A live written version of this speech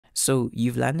So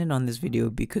you've landed on this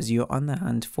video because you're on the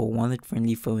hunt for a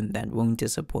wallet-friendly phone that won't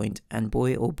disappoint, and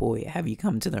boy oh boy have you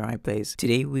come to the right place.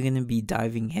 Today we're going to be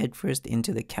diving headfirst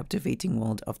into the captivating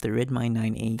world of the Redmi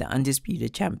 9A, the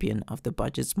undisputed champion of the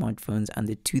budget smartphones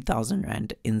under 2,000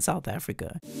 Rand in South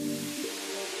Africa.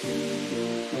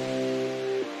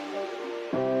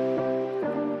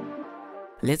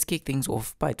 Let's kick things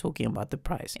off by talking about the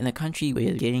price. In a country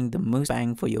where getting the most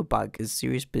bang for your buck is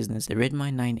serious business, the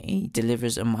Redmi 9A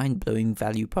delivers a mind-blowing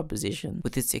value proposition.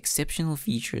 With its exceptional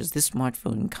features, this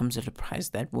smartphone comes at a price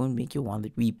that won't make your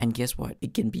wallet weep. And guess what?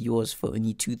 It can be yours for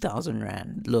only 2,000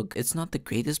 Rand. Look, it's not the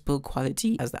greatest build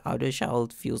quality, as the outer shell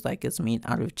feels like it's made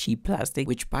out of cheap plastic,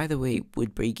 which by the way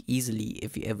would break easily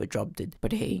if you ever dropped it.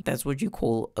 But hey, that's what you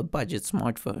call a budget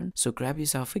smartphone. So grab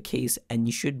yourself a case and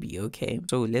you should be okay.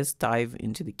 So let's dive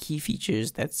into the key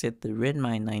features that set the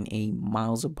Redmi 9A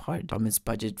miles apart from its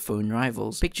budget phone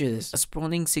rivals. Picture this: a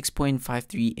sprawling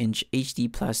 6.53-inch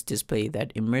HD Plus display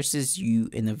that immerses you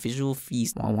in a visual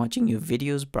feast while watching your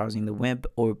videos, browsing the web,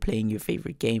 or playing your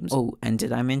favorite games. Oh, and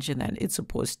did I mention that it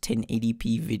supports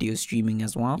 1080p video streaming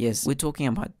as well? Yes, we're talking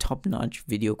about top-notch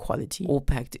video quality, all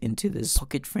packed into this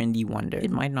pocket-friendly wonder.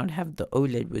 It might not have the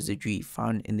OLED wizardry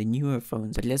found in the newer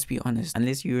phones, but let's be honest,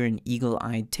 unless you're an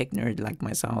eagle-eyed tech nerd like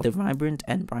myself, the vibrant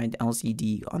and bright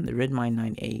LCD on the Redmi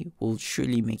 9A will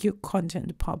surely make your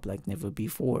content pop like never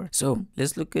before. So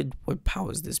let's look at what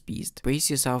powers this beast. Brace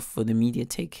yourself for the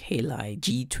MediaTek Halide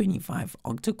G25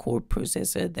 octa-core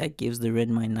processor that gives the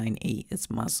Redmi 9A its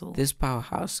muscle. This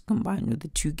powerhouse, combined with the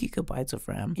 2GB of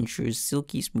RAM, ensures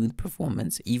silky smooth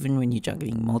performance even when you're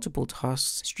juggling multiple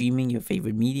tasks, streaming your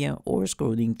favorite media, or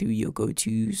scrolling through your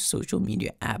go-to social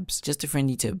media apps. Just a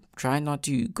friendly tip: try not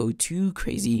to go too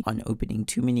crazy on opening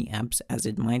too many apps, as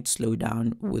it might slow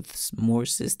down with more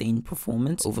sustained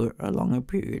performance over a longer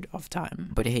period of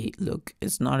time. But hey, look,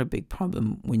 it's not a big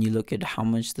problem when you look at how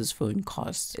much this phone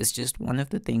costs. It's just one of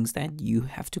the things that you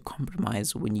have to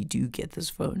compromise when you do get this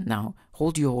phone. Now,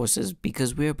 hold your horses,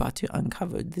 because we're about to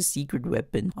uncover the secret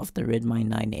weapon of the Redmi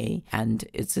 9A, and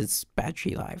it's its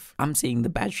battery life. I'm saying the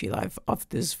battery life of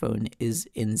this phone is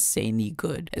insanely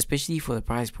good, especially for the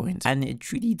price point, and it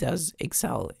truly does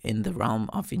excel in the realm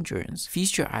of endurance.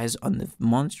 Feast your eyes on the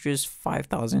monstrous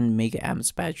 5,000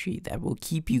 mAh battery that will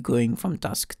keep you going from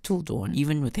dusk till dawn,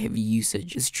 even with heavy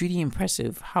usage. It's truly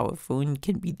impressive how a phone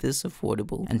can be this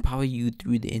affordable and power you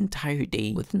through the entire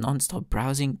day with non-stop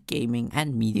browsing, gaming,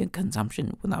 and media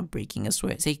consumption without breaking a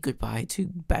sweat. Say goodbye to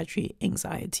battery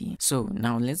anxiety. So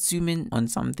now let's zoom in on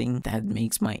something that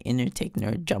makes my inner tech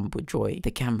nerd jump with joy: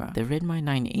 the camera. The Redmi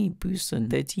 9A boasts a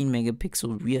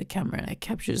 13-megapixel rear camera that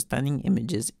captures stunning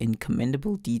images in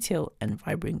commendable detail and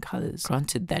vibrant colors.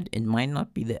 Granted that it might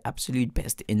not be the absolute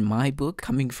best in my book,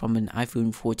 coming from an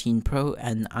iPhone 14 Pro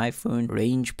and iPhone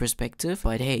range perspective,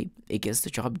 but hey, it gets the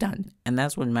job done, and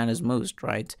that's what matters most,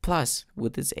 right? Plus,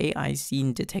 with its AI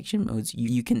scene detection modes,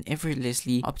 you can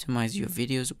effortlessly optimize your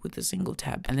videos with a single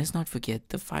tap. And let's not forget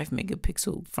the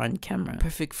 5-megapixel front camera,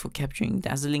 perfect for capturing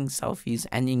dazzling selfies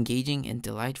and engaging in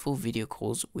delightful video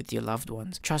calls with your loved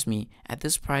ones. Trust me, at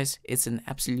this price, it's an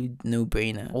absolute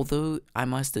no-brainer. Although I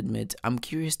must admit, I'm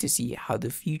curious to see how the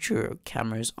future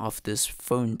cameras of this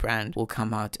phone brand will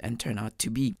come out and turn out to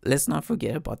be. Let's not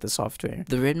forget about the software.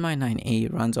 The Redmi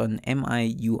 9A runs on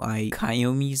MIUI,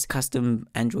 Xiaomi's custom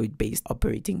Android-based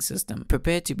operating system.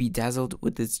 Prepare to be dazzled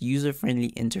with its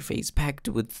user-friendly interface, packed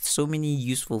with so many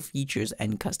useful features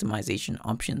and customization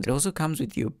options. It also comes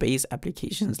with your base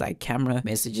applications like camera,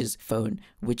 messages, phone,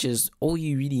 which is all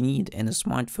you really need in a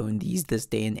smartphone this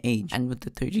day and age. And with the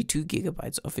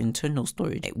 32GB of internal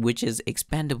storage, which is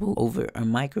expandable over a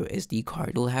micro SD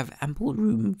card, you'll have ample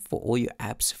room for all your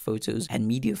apps, photos, and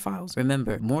media files.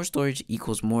 Remember, more storage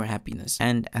equals more happiness,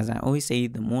 and as I always say,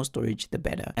 the more storage the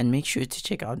better. And make sure to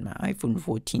check out my iPhone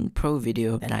 14 Pro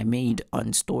video that I made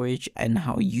on storage and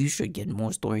how you should get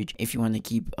more storage if you want to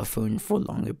keep a phone for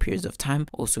longer periods of time,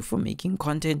 also for making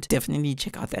content. Definitely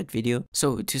check out that video.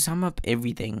 So to sum up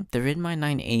everything, the Redmi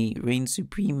 9A reigns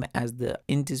supreme as the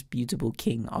indisputable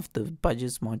king of the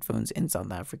budget smartphones in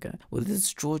South Africa. With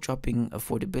its jaw-dropping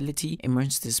affordability,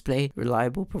 immense display,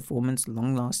 reliable performance,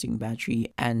 long-lasting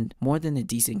battery, and more than a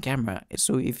decent camera.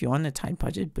 So if you're on a tight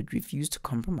budget but refuse to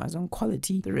compromise on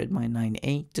quality, the Redmi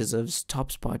 9A deserves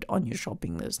top spot on your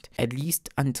shopping list, at least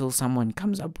until someone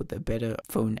comes up with a better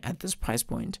phone at this price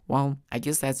point. Well, I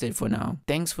guess that's it for now.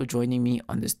 Thanks for joining me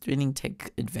on this thrilling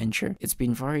tech adventure. It's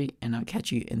been Vari, and I'll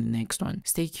catch you in the next one.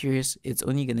 Stay curious, it's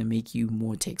only gonna make you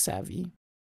more tech savvy.